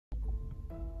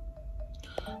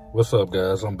What's up,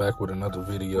 guys? I'm back with another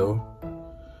video.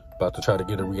 About to try to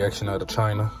get a reaction out of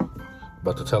China.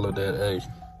 About to tell her that, hey,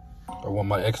 I want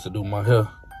my ex to do my hair.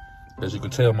 As you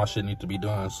can tell, my shit need to be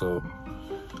done. So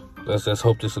let's just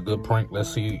hope this is a good prank. Let's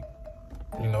see,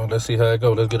 let's see how it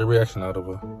go. Let's get a reaction out of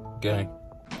her. Gang.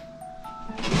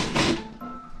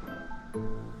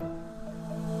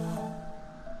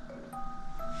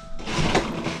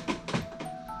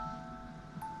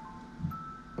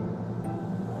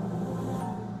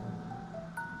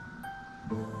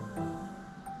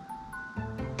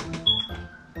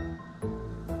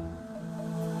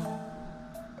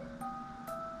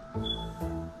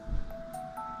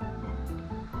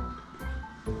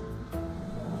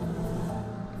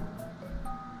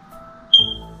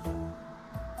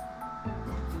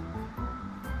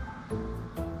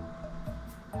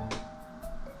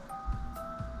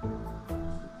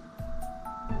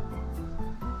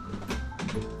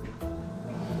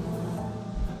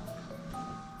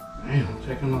 Damn,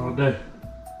 taking all day.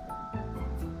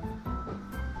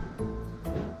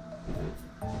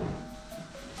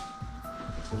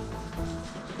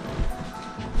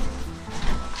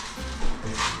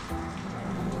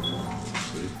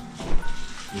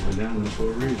 You went down there for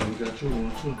a reason. You got your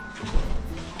one too.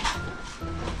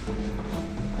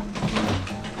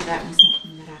 I got me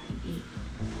something that I can eat.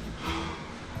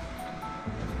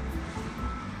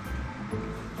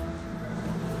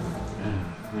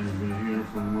 I ain't been hearing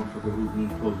from a motherfucker who's been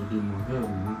supposed to do my hair,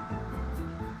 man.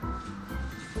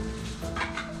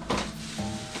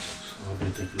 So I've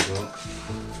been thinking about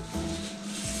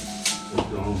let's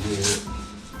go on here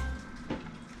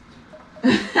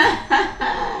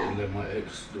and let my ex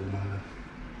do my hair.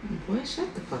 Boy, shut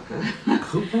the fuck up.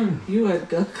 Cooper? You a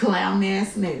good clown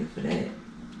ass nigga for that.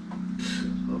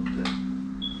 Okay.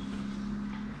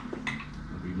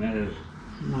 I'll be mad.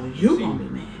 No, you gonna be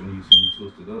mad. When you see me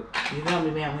twisted up. You gonna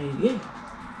be mad when you get it.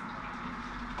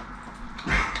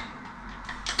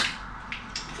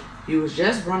 You was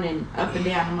just running up and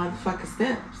down the motherfucking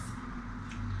steps.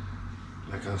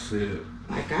 Like I said.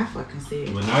 Like I fucking said.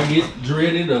 When I get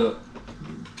dreaded up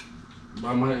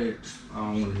by my ex, I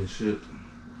don't want to hear shit.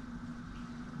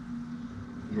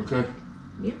 Okay?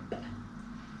 Yep.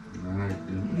 Alright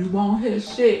then. You won't hear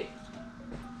shit.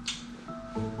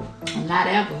 Not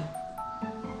ever.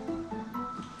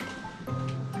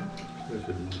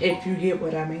 If you get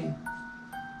what I mean.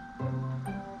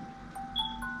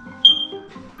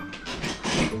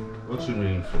 What you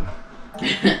mean for?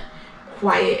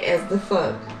 Quiet as the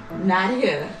fuck. Not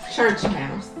here. Church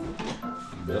mouse.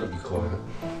 You better be quiet.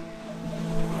 I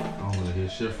don't want to hear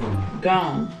shit from you.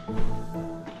 Gone.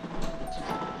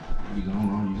 You gone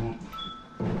or you won't?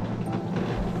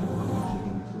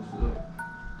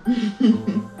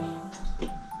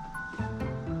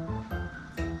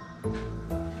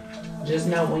 Just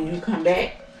know when you come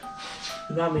back,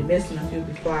 you're gonna be missing a few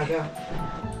before I go.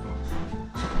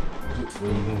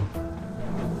 Where you going?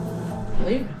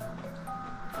 Leaving.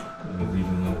 I'm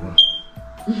leaving over.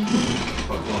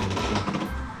 Fuck on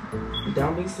with you.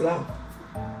 Don't be slow.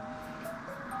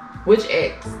 Which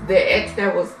ex? The ex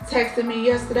that was texting me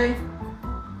yesterday?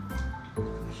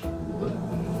 What?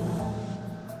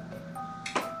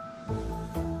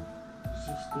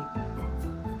 So stupid.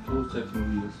 Who was texting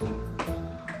me yesterday?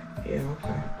 Yeah,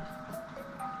 okay.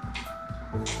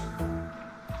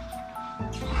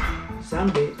 Some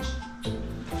bitch.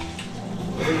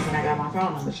 The reason I got my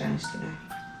phone number changed today.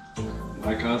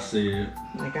 Like I said.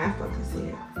 Like I fucking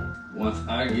said. Once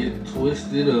I get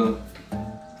twisted up,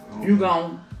 You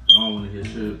gon' I don't want to hear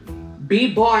shit.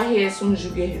 be bald head as soon as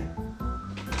you get here.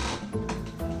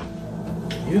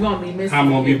 You gonna be missing. I'm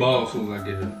gonna be bald as soon as I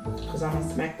get here. Cause I'm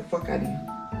gonna smack the fuck out of you.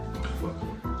 Fuck.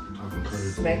 Talking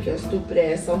crazy. Smack your stupid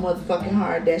ass so motherfucking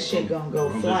hard that shit gonna go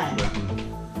I'm flying.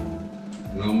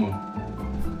 disrespecting. No more.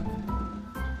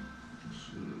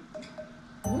 Shit.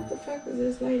 What the fuck is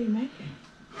this lady making?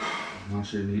 My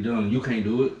shit need done. You can't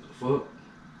do it. Fuck.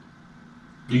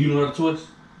 Do you know how to twist?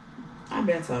 I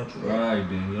been told you that. Right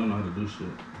then. You don't know how to do shit.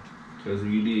 Cause if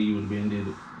you did, you would have been did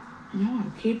it. No,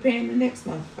 keep paying the next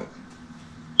motherfucker.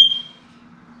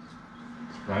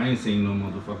 I ain't seen no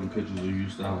motherfucking pictures of you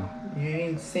styling. You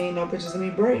ain't seen no pictures of me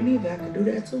braiding either. I could do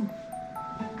that too.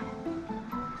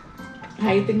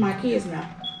 How you think my kids now?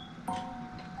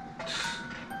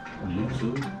 You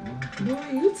too. Boy,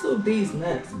 you two these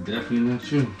nuts. Definitely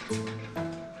not you.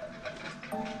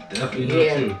 Definitely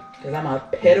not you. Cause I'm a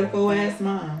pitiful ass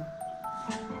mom.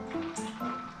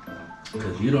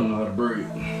 Cause you don't know how to braid.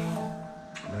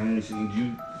 I ain't seen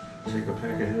you take a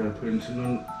pack of hair and put it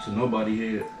to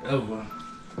nobody head ever.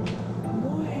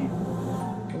 Boy,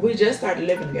 we just started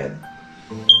living together.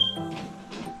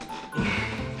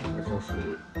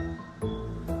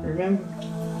 Remember?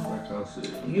 Like I said.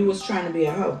 You was trying to be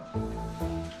a hoe.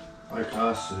 Like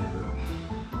I said.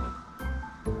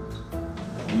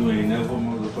 You ain't never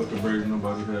motherfucking braided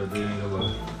nobody hair a day in your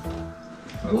life.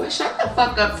 Boy, shut the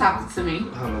fuck up talking to me.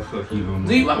 How the fuck you gonna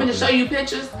do you want me to show you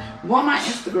pictures? Go on my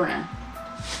Instagram.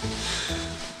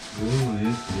 Go on my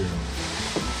Instagram.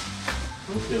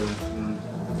 Fuck your Instagram.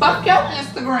 Fuck your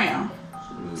Instagram.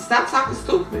 Stop talking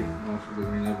stupid.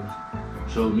 Motherfuckers ain't never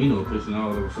showed me no pictures and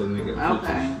all of a sudden they got pictures.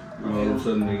 Okay. All of a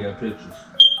sudden they got pictures.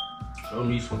 Show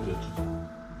me some pictures.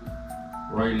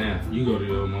 Right now. You go to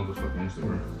your motherfucking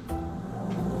Instagram.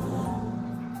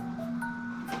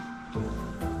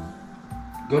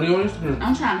 Go to your Instagram.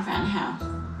 I'm trying to find a house.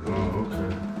 Oh,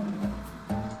 okay.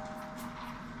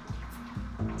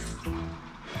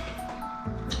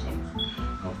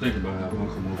 I'm thinking about how I'm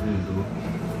gonna come over here and do it.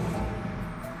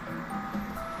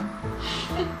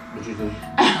 What you think?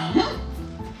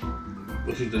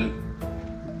 What you think?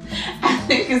 I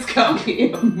think it's gonna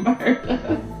be a murder.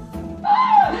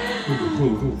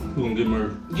 Who gonna get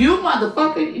murdered? You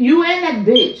motherfucker, you and that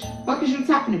bitch. Fuck is you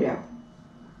talking about?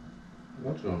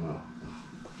 What you don't know?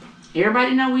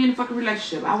 Everybody know we in a fucking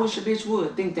relationship. I wish a bitch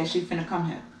would think that she finna come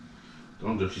here.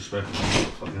 Don't disrespect my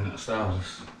motherfucking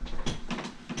stylist.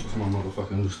 What's my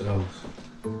motherfucking new stylist?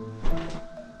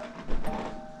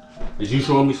 Did you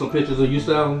show me some pictures of you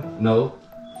styling? No.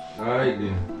 Alright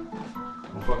then.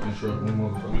 I'm fucking sure one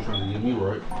motherfucker trying to get me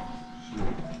right. Shit.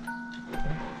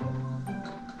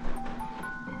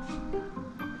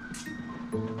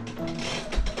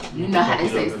 You know how they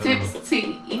say sips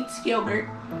tea, eats yogurt.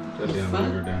 That damn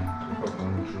nigga down. Fuck on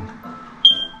with you.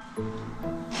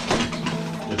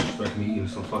 Disrespect me eating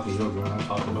some fucking yogurt when I'm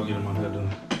talking about getting my hair done.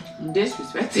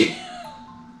 Disrespecting.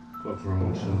 Fuck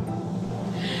wrong with you?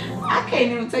 I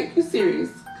can't even take you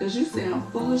serious. Cause you sound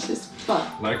foolish as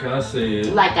fuck. Like I said.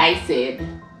 Like I said.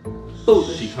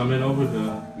 Foolish. She coming over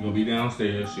here. You gonna be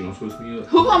downstairs. She gonna twist me up.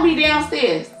 Who gonna be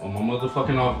downstairs? On my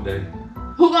motherfucking off day.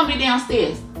 Who gonna be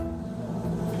downstairs?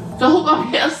 So who gonna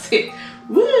be upstairs?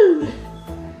 Woo!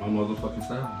 My motherfucking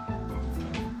style.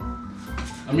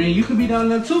 I mean, you could be down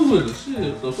there too with us.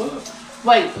 Shit, the fuck?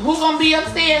 Wait, who gonna be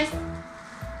upstairs?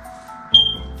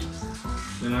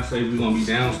 Then I say we gonna be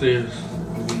downstairs.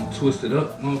 We gonna twist it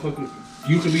up, motherfucker.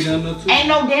 You could be down there too. Ain't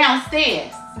no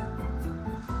downstairs.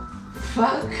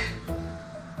 Fuck.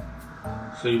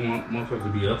 So you want motherfucker to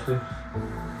be upstairs?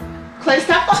 Clay,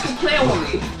 stop fucking playing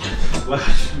with me.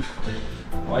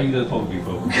 Why you just supposed to be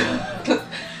focused?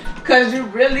 Cause you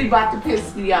really about to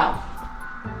piss me off.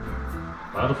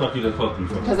 Why the fuck you just supposed to be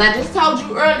focused? Cause I just told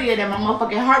you earlier that my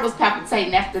motherfucking heart was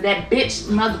palpitating after that bitch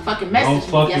motherfucking message.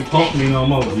 Don't fucking poke me no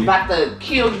more, bitch. About to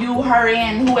kill you, her,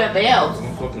 and whoever else.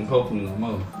 Don't fucking poke me no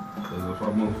more. Cause if I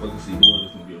motherfucking see blood,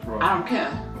 it's gonna be a problem. I don't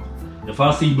care. If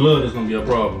I see blood, it's gonna be a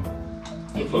problem.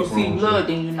 If you see blood,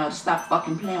 then you know stop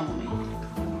fucking playing with me.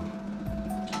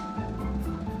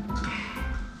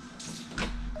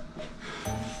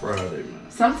 Friday, man.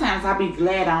 Sometimes I be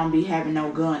glad I don't be having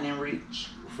no gun in reach.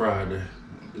 Friday.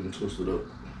 Getting twisted up.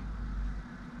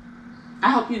 I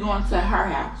hope you going to her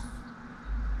house.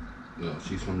 No,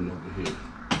 she's coming over here.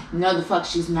 No, the fuck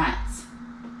she's not.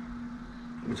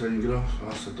 What time you get off?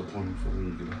 I'll set the appointment for when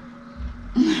you get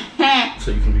off.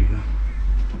 So you can be here.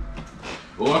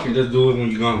 Or I can just do it when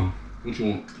you're gone. What you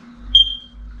want?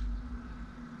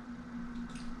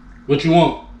 What you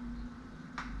want?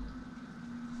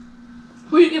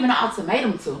 Who you giving an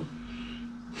ultimatum to?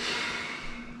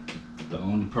 The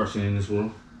only person in this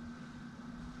room.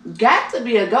 Got to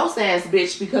be a ghost ass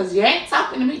bitch because you ain't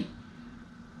talking to me.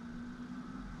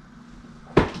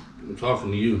 I'm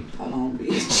talking to you. Hold on,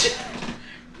 bitch.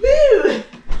 Woo!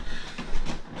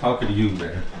 Talking to you,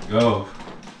 man. Go.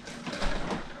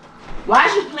 Why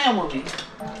is you playing with me?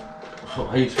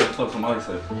 Why you trying to talk somebody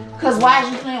say? Cause why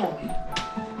is you playing with me?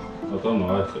 I don't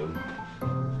know. I tell you.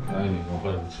 I ain't even gonna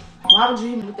play with you. Why would you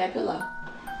hit me with that pillow?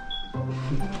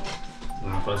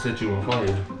 Now, if I set you on fire,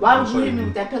 Why would you hit me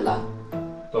with that pillow?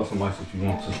 throw some ice if you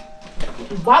want to.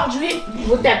 Why would you hit me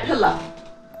with that pillow?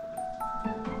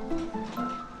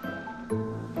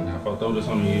 Now, if I throw this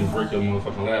on you and break your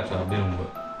motherfucking laptop, then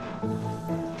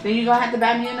what? Then you gonna have to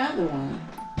buy me another one.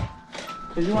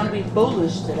 Cause you wanna be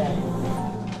foolish today.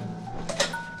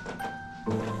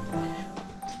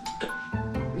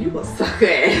 You a sucker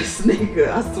ass nigga,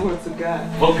 I swear to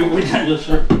God. Okay, we got your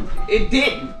shirt. It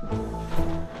didn't.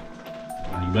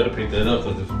 You better pick that up,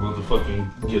 cause if you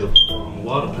motherfucking get a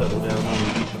water pedal down on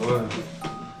you, get your line.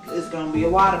 It's gonna be a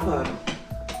water puddle.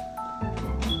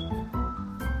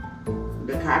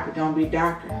 The carpet gonna be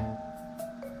darker.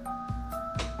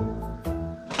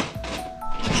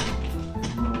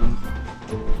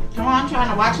 Come on, trying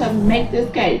to watch her make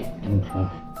this cake. Okay.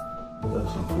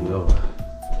 That's something for y'all.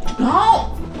 Go!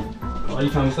 Why are you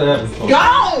trying to stab me for?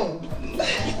 Go!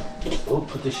 Oh,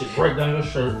 put this shit right down your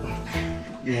shirt.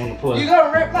 You want to play? You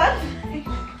gonna rip my...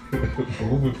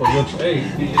 Move it from your face.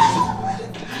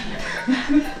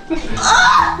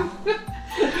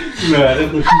 Nah,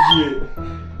 that's what she did.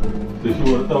 Did she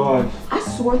want to throw ice? I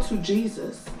swear to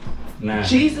Jesus. Nah.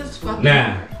 Jesus fucking...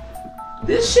 Nah.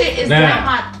 This shit is down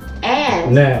my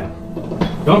ass. Nah.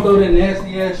 Don't throw that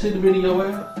nasty ass shit in your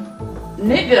ass.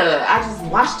 Nigga, I just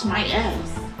washed my ass.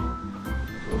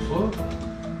 What the fuck?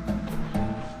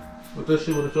 What that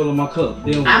shit would have fell in my cup.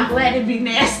 Damn. I'm glad it be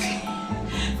nasty.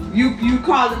 You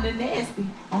calling it nasty.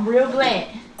 I'm real glad.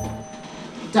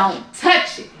 Don't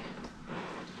touch it.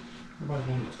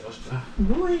 Nobody want to touch that.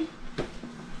 Boy.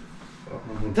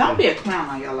 Don't be a clown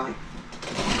on your life.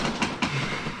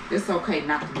 It's okay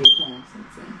not to be a clown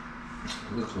sometimes.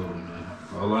 Look cool, man.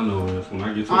 All I know is when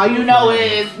I get twisted all you know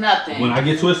is nothing. When I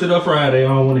get twisted up Friday, I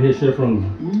don't want to hear shit from you.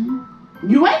 Mm-hmm.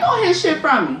 You ain't gonna hear shit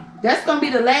from me. That's gonna be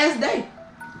the last day.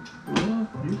 Well,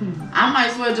 I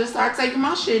might as well just start taking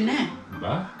my shit now.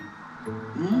 Bye.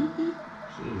 Mm-hmm.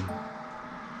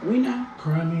 Shit. We know.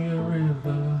 Cry me a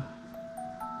river.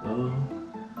 Oh.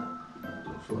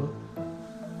 The fuck?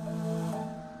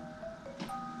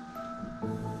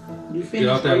 You Get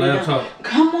out that laptop.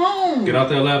 Come on. Get out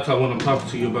that laptop when I'm talking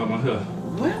to you about my hair.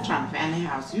 Well, I'm trying to find the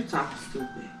house. You talking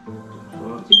stupid.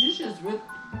 Fuck. Did you just rip?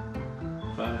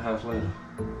 Find the house later.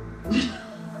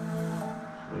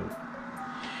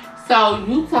 So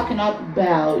you talking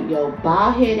about your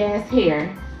bald head ass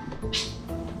hair?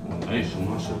 Well, I ain't sure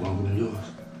my shit longer than yours.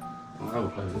 Don't have a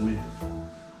play with me.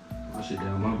 My shit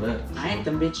down my back. I ain't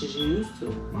them bitches you used to.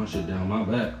 My shit down my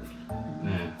back.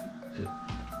 Man.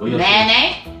 Man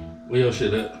ain't? Where your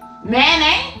shit at? Man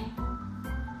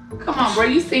ain't? Come on, bro.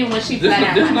 You seen when she flat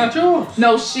out. This not yours.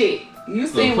 No shit. You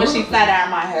seen when she flat out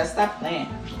my hair. Stop playing.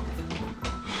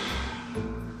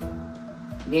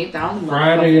 You ain't the only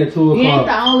Friday at 2 o'clock. You ain't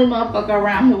the only motherfucker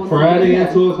around here with Friday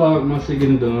at 2 o'clock, my shit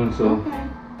getting done, so. Okay.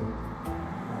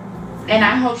 And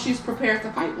I hope she's prepared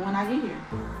to fight when I get here.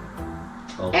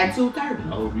 Oh. At 2:30.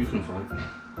 I hope you can fight.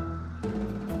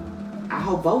 I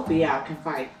hope both of y'all can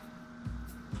fight.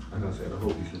 Like I said, I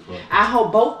hope you can fight. I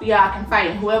hope both of y'all can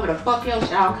fight. And whoever the fuck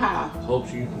else y'all call. Hope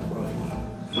you can fight.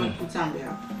 What you talking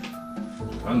about?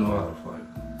 I know how to fight.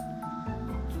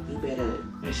 You better.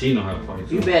 And she know how to fight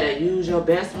too. You better use your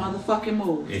best motherfucking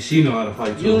moves. And she know how to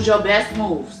fight too. Use your best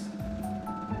moves.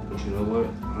 But you know what?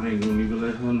 I ain't gonna even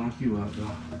let her knock you out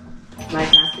though. Like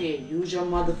I said, use your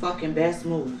motherfucking best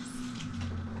moves.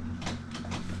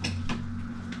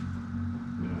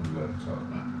 You gotta talk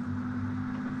now.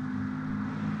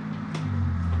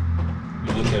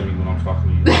 You look at me when I'm talking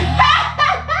to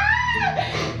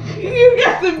you. You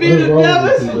got to be the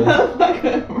dumbest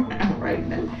motherfucker around right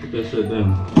now. Put that shit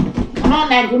down. Come on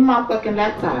now, give me my fucking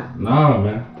laptop. Nah,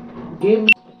 man. Give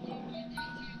me.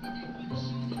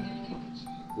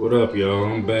 What up, y'all?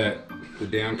 I'm back. The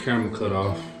damn camera cut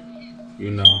off.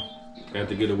 You know, had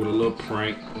to get it with a little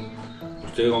prank. I'm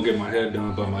still gonna get my hair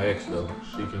done by my ex though.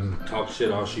 She can talk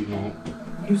shit all she want.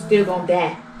 You still gonna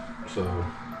die. So,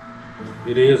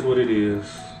 it is what it is.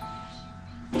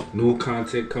 New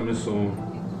content coming soon.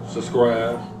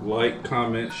 Subscribe, like,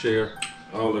 comment, share,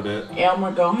 all of that.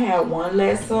 Elmer gonna have one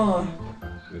less son.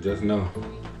 And just know.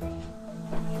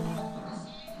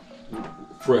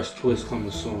 Fresh twist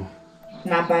coming soon.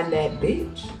 Not by that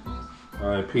bitch.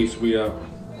 Alright, peace, we out.